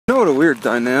what a weird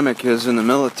dynamic is in the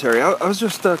military. I was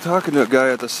just talking to a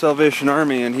guy at the Salvation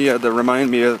Army, and he had to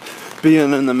remind me of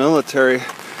being in the military.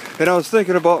 And I was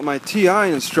thinking about my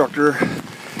TI instructor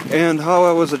and how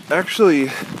I was actually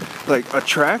like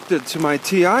attracted to my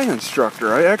TI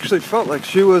instructor. I actually felt like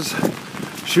she was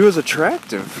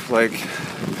attractive, like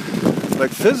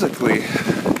physically.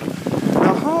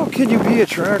 Now, how can you be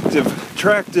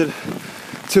attracted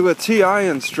to a TI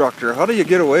instructor? How do you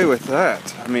get away with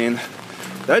that? I mean,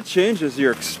 that changes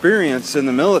your experience in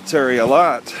the military a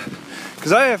lot.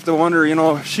 Because I have to wonder, you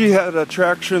know, if she had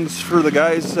attractions for the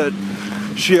guys that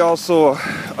she also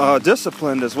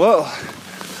disciplined as well.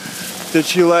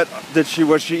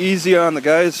 Was she easy on the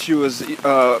guys she was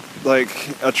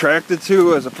like attracted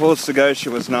to, as opposed to guys she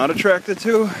was not attracted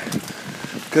to?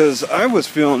 Because I was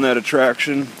feeling that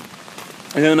attraction,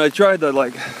 and I tried to,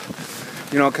 like,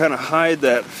 you know, kind of hide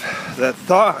that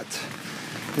thought,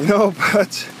 you know,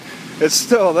 but it's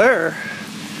still there.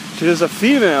 She is a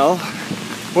female.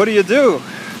 What do?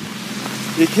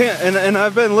 You can't, and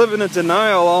I've been living in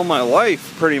denial all my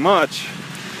life, pretty much.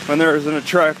 When there's an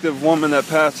attractive woman that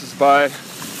passes by,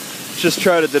 just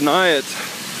try to deny it.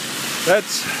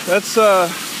 That's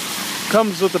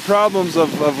comes with the problems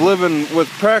of living with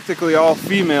practically all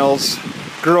females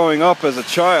growing up as a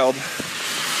child.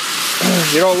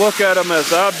 You don't look at them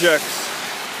as objects.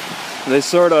 They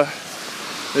sort of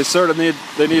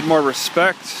need more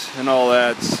respect and all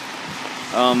that.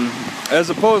 As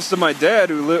opposed to my dad,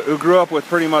 who grew up with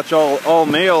pretty much all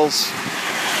males.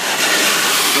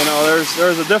 You know,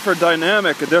 there's a different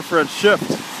dynamic, a different shift.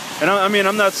 And I mean,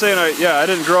 I'm not saying I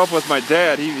didn't grow up with my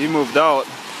dad. He moved out,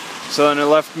 so then it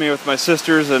left me with my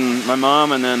sisters and my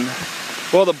mom, and then,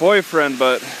 well, the boyfriend,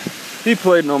 but he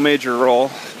played no major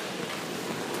role.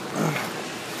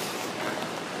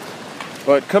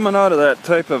 But coming out of that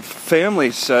type of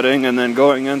family setting and then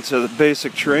going into the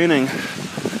basic training,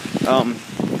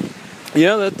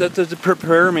 that to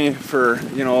prepare me for,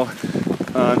 you know,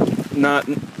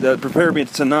 prepared me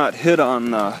to not hit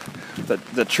on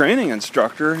the training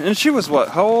instructor. And she was what?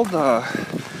 How old?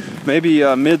 Maybe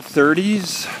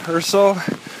mid-30s or so.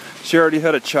 She already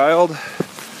had a child,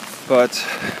 but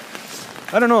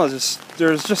I don't know.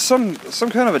 There's just some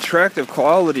kind of attractive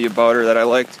quality about her that I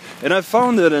liked, and I've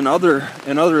found it in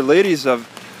other ladies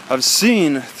I've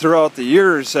seen throughout the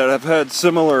years that have had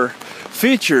similar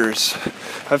features.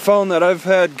 I've found that I've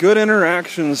had good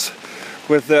interactions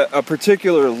with a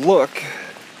particular look,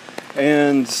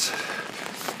 and some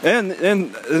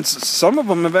of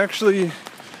them have actually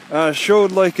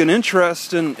showed like an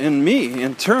interest in me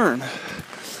in turn.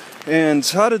 And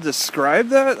how to describe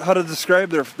that? How to describe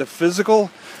the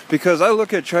physical? Because I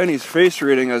look at Chinese face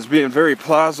reading as being very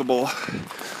plausible.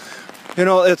 You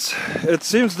know, it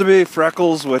seems to be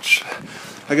freckles, which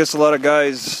I guess a lot of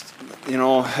guys, you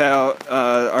know,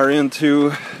 are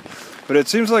into. But it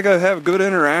seems like I have good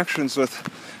interactions with.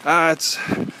 It's,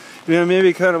 you know,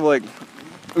 maybe kind of like,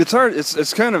 it's hard.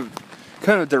 It's kind of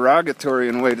derogatory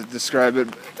in a way to describe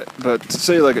it, but to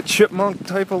say like a chipmunk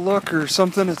type of look or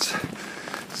something, it's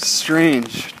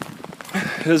strange.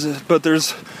 But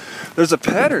there's a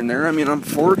pattern there. I mean, I'm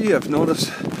 40. I've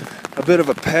noticed a bit of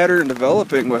a pattern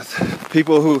developing with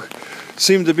people who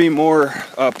seem to be more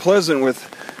pleasant with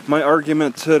my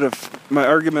argumentative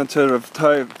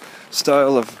type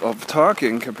style of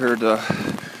talking compared to,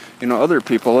 you know, other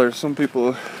people. There's some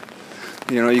people,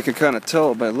 you know, you can kind of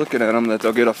tell by looking at them that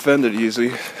they'll get offended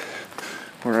easily,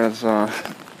 whereas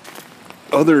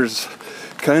others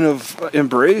kind of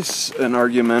embrace an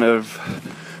argumentative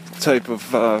type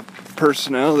of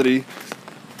personality.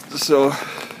 So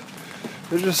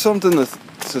there's just something to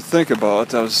think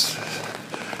about. I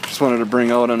just wanted to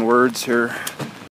bring out on words here.